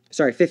 15.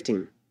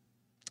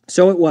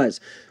 So it was,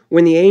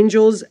 when the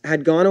angels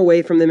had gone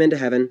away from them into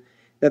heaven,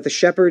 that the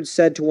shepherds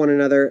said to one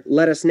another,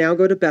 let us now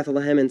go to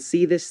Bethlehem and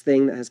see this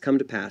thing that has come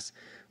to pass,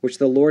 which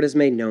the Lord has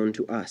made known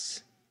to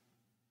us.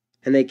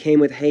 And they came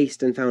with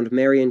haste and found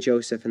Mary and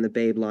Joseph and the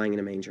babe lying in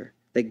a manger.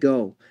 They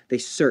go, they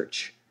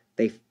search,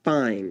 they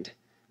find.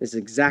 This is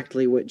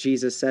exactly what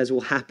Jesus says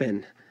will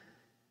happen.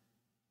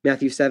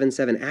 Matthew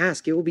 7:7,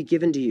 ask, it will be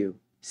given to you.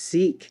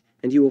 Seek,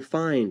 and you will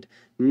find.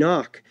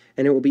 Knock,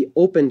 and it will be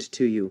opened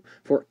to you.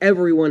 For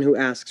everyone who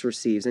asks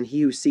receives, and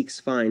he who seeks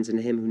finds, and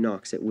to him who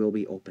knocks it will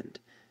be opened.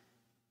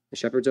 The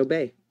shepherds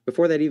obey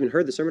before they'd even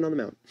heard the Sermon on the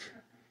Mount.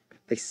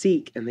 They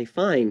seek and they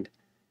find.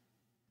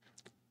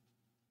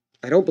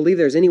 I don't believe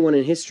there's anyone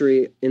in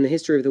the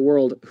history of the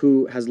world,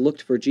 who has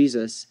looked for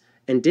Jesus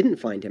and didn't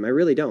find him. I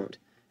really don't.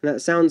 And that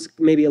sounds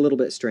maybe a little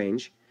bit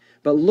strange,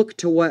 but look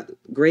to what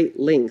great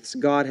lengths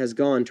God has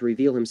gone to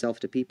reveal himself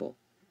to people.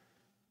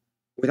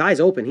 With eyes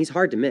open, he's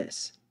hard to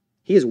miss.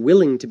 He is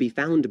willing to be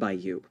found by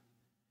you.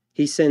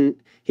 He's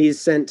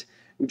sent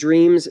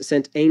dreams,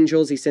 sent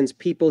angels, he sends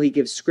people, he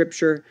gives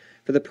scripture.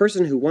 For the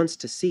person who wants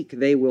to seek,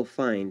 they will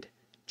find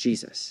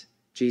Jesus.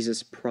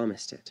 Jesus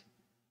promised it.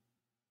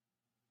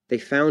 They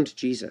found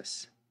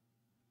Jesus.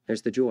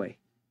 There's the joy.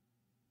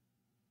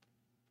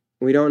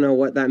 We don't know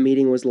what that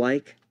meeting was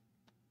like,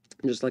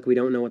 just like we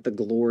don't know what the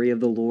glory of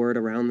the Lord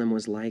around them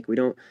was like. We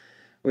don't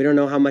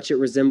know how much it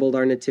resembled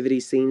our nativity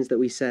scenes that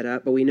we set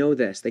up, but we know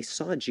this. They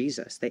saw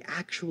Jesus. They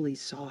actually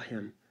saw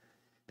him.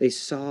 They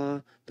saw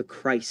the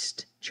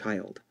Christ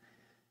child.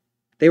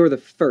 They were the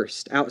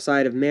first,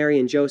 outside of Mary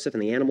and Joseph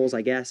and the animals,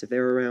 I guess, if they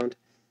were around,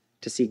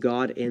 to see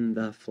God in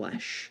the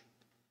flesh.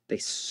 They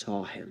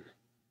saw him.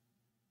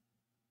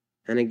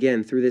 And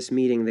again, through this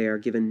meeting, they are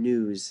given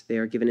news. They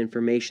are given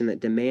information that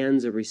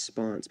demands a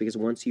response, because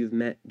once you've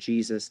met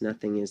Jesus,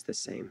 nothing is the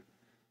same.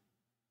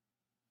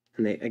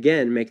 And they,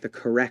 again, make the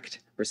correct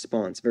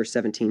response. Verse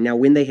 17, now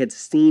when they had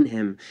seen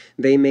him,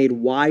 they made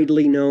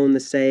widely known the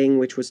saying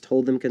which was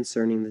told them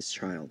concerning this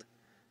child.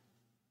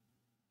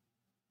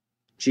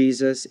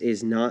 Jesus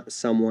is not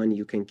someone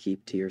you can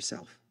keep to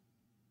yourself.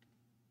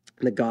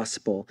 The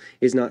gospel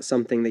is not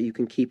something that you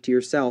can keep to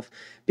yourself,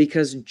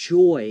 because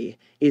joy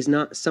is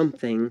not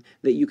something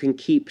that you can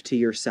keep to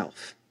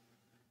yourself.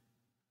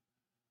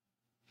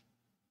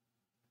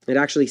 It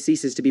actually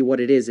ceases to be what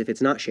it is if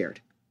it's not shared.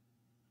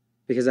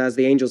 Because as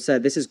the angel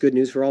said, this is good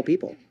news for all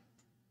people.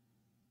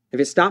 If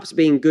it stops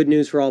being good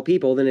news for all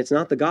people, then it's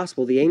not the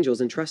gospel the angels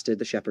entrusted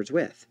the shepherds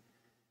with.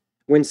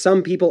 When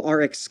some people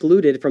are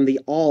excluded from the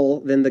all,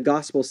 then the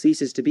gospel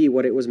ceases to be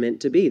what it was meant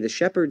to be. The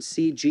shepherds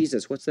see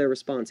Jesus. What's their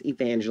response?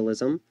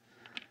 Evangelism.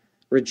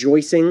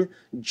 Rejoicing,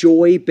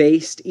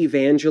 joy-based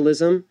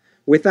evangelism,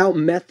 without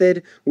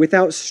method,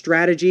 without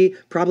strategy,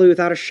 probably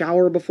without a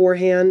shower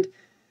beforehand,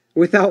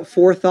 without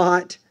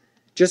forethought,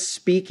 just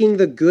speaking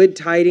the good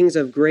tidings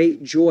of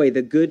great joy,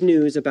 the good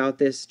news about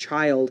this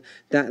child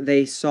that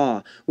they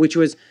saw, which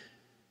was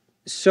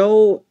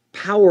so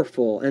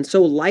powerful and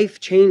so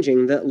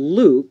life-changing that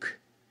Luke,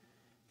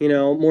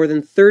 more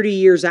than 30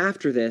 years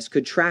after this,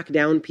 could track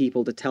down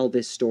people to tell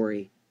this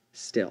story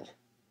still.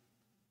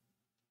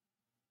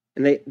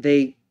 And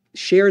they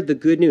shared the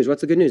good news.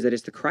 What's the good news? That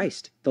it's the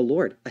Christ, the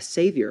Lord, a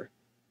Savior.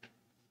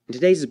 And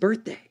today's his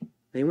birthday.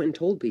 They went and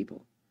told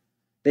people.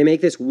 They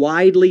make this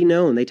widely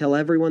known. They tell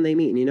everyone they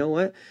meet. And you know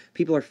what?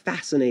 People are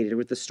fascinated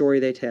with the story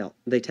they tell.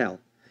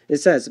 It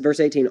says, verse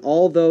 18,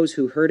 all those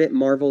who heard it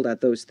marveled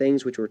at those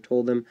things which were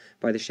told them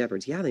by the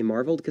shepherds. Yeah, they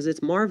marveled because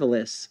it's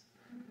marvelous.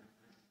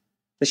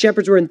 The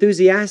shepherds were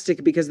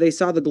enthusiastic because they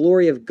saw the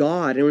glory of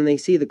God. And when they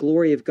see the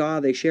glory of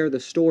God, they share the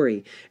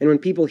story. And when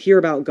people hear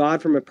about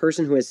God from a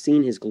person who has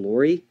seen his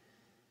glory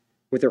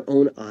with their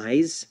own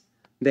eyes,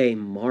 they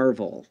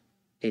marvel.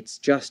 It's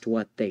just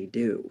what they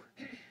do.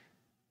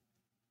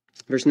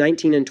 Verse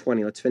 19 and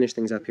 20, let's finish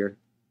things up here.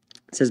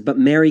 It says, but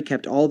Mary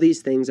kept all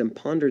these things and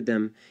pondered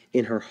them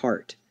in her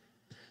heart.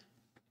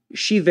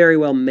 She very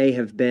well may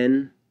have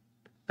been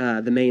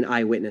the main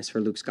eyewitness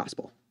for Luke's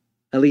gospel,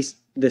 at least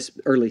this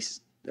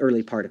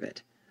early part of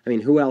it. I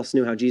mean, who else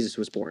knew how Jesus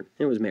was born?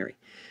 It was Mary.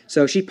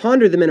 So she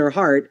pondered them in her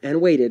heart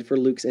and waited for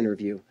Luke's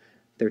interview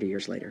 30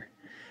 years later.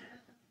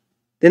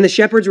 Then the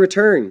shepherds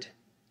returned,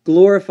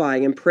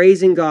 glorifying and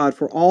praising God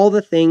for all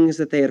the things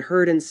that they had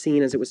heard and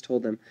seen as it was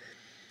told them.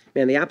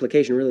 Man, the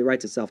application really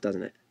writes itself,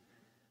 doesn't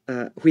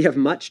it? We have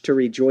much to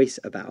rejoice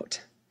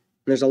about.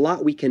 And there's a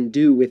lot we can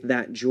do with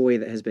that joy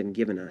that has been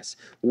given us.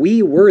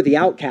 We were the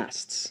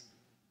outcasts.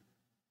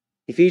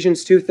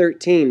 Ephesians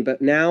 2:13,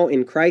 but now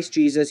in Christ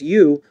Jesus,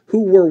 you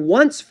who were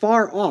once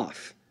far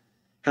off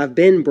have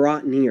been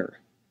brought near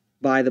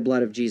by the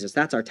blood of Jesus.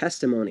 That's our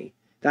testimony.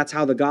 That's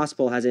how the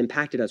gospel has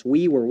impacted us.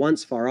 We were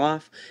once far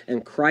off,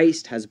 and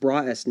Christ has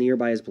brought us near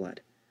by his blood.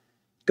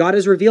 God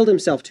has revealed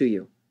himself to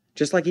you,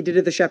 just like he did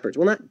to the shepherds.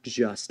 Well, not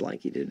just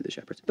like he did to the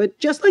shepherds, but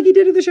just like he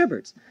did to the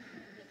shepherds.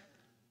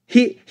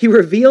 He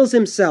reveals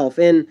himself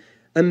in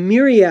a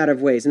myriad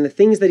of ways. In the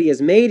things that he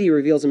has made, he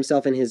reveals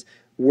himself in his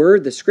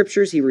word, the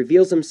scriptures. He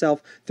reveals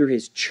himself through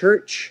his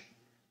church.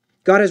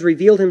 God has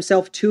revealed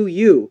himself to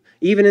you,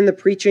 even in the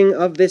preaching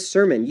of this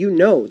sermon. You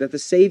know that the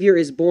Savior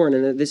is born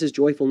and that this is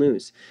joyful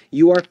news.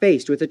 You are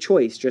faced with a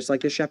choice, just like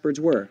the shepherds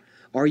were.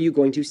 Are you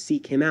going to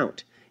seek him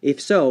out?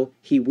 If so,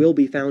 he will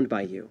be found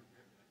by you.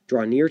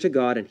 Draw near to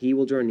God, and he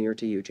will draw near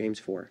to you, James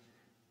 4.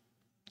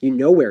 You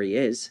know where he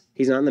is.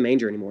 He's not in the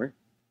manger anymore.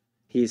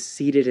 He is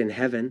seated in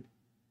heaven,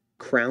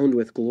 crowned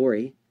with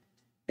glory,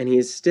 and he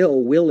is still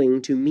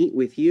willing to meet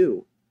with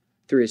you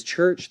through his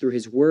church, through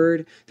his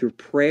word, through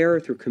prayer,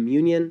 through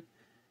communion.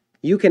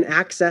 You can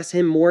access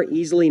him more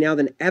easily now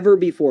than ever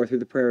before through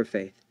the prayer of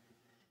faith.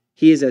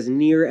 He is as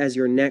near as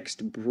your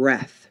next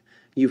breath.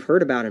 You've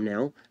heard about him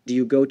now. Do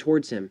you go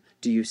towards him?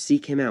 Do you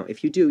seek him out?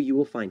 If you do, you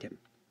will find him.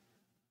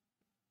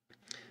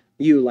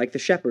 You, like the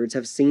shepherds,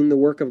 have seen the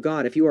work of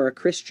God. If you are a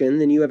Christian,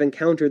 then you have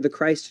encountered the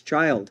Christ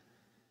child.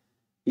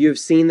 You have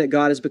seen that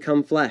God has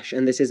become flesh,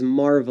 and this is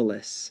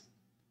marvelous.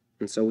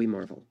 And so we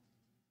marvel.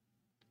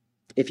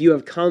 If you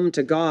have come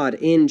to God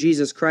in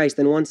Jesus Christ,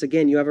 then once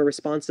again you have a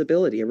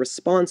responsibility. A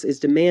response is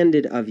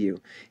demanded of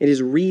you. It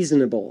is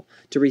reasonable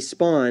to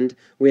respond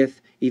with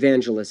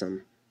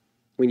evangelism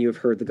when you have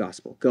heard the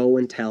gospel. Go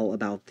and tell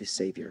about the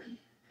Savior.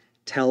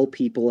 Tell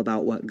people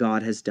about what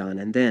God has done.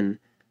 And then,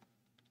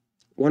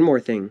 one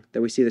more thing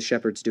that we see the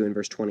shepherds do in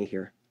verse 20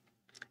 here.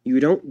 You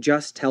don't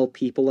just tell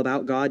people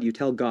about God, you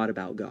tell God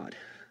about God.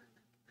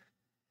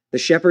 The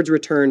shepherds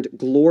returned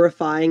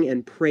glorifying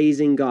and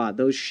praising God.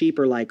 Those sheep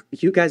are like,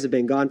 you guys have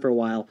been gone for a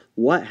while.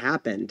 What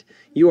happened?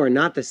 You are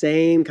not the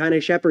same kind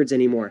of shepherds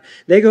anymore.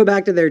 They go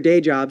back to their day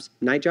jobs,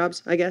 night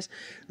jobs, I guess,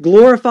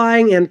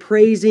 glorifying and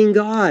praising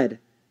God.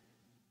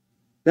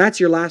 That's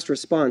your last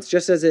response,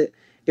 just as it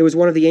was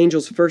one of the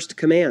angel's first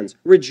commands.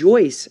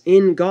 Rejoice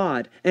in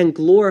God and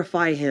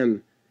glorify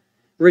him.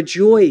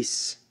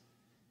 Rejoice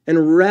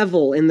and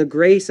revel in the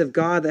grace of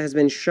God that has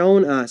been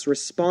shown us.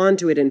 Respond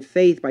to it in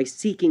faith by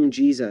seeking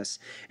Jesus,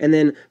 and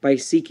then by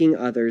seeking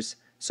others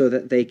so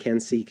that they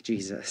can seek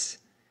Jesus.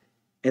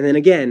 And then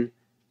again,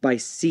 by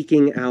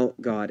seeking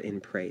out God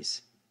in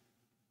praise.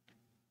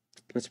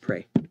 Let's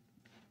pray.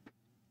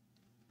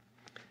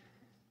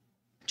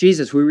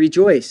 Jesus, we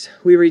rejoice.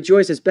 We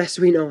rejoice as best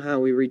we know how.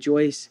 We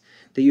rejoice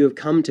that you have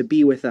come to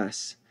be with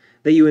us,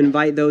 that you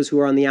invite those who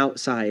are on the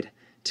outside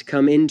to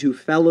come into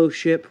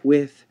fellowship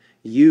with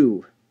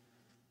you.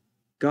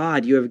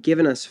 God, you have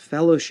given us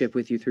fellowship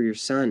with you through your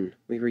Son.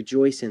 We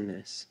rejoice in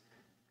this.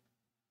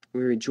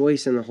 We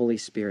rejoice in the Holy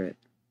Spirit.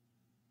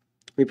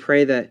 We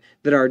pray that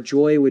our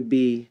joy would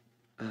be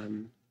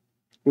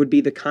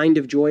the kind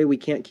of joy we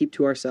can't keep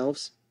to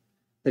ourselves.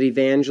 That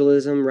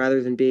evangelism,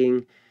 rather than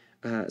being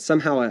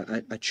somehow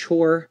a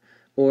chore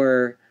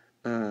or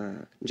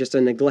just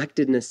a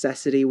neglected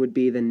necessity, would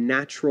be the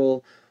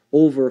natural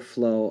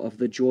overflow of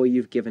the joy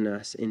you've given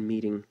us in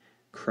meeting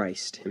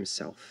Christ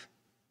himself.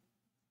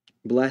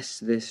 Bless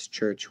this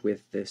church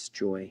with this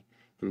joy.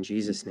 In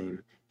Jesus'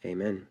 name,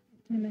 amen.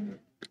 Amen.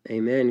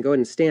 Amen. Go ahead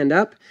and stand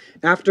up.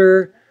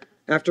 After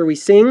we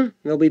sing,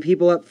 there'll be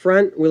people up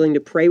front willing to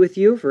pray with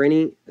you for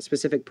any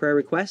specific prayer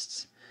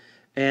requests.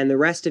 And the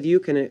rest of you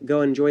can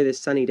go enjoy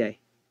this sunny day.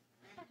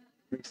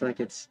 Looks like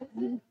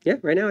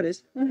right now it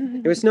is.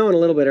 It was snowing a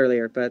little bit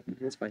earlier, but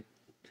it's fine.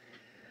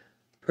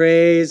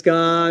 Praise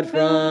God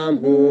from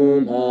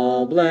whom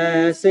all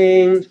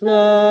blessings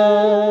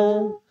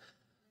flow.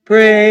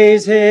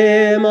 Praise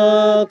him,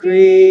 all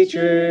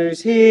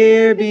creatures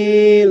here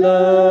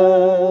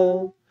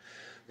below.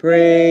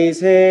 Praise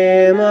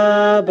him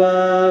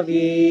above,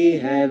 ye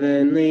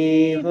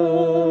heavenly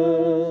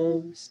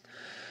hosts.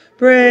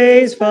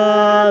 Praise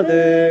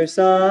Father,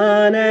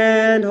 Son,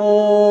 and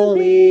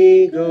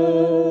Holy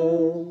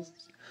Ghost.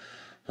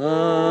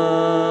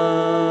 Amen.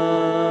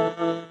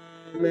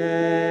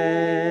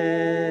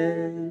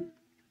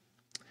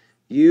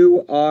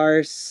 You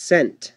are sent.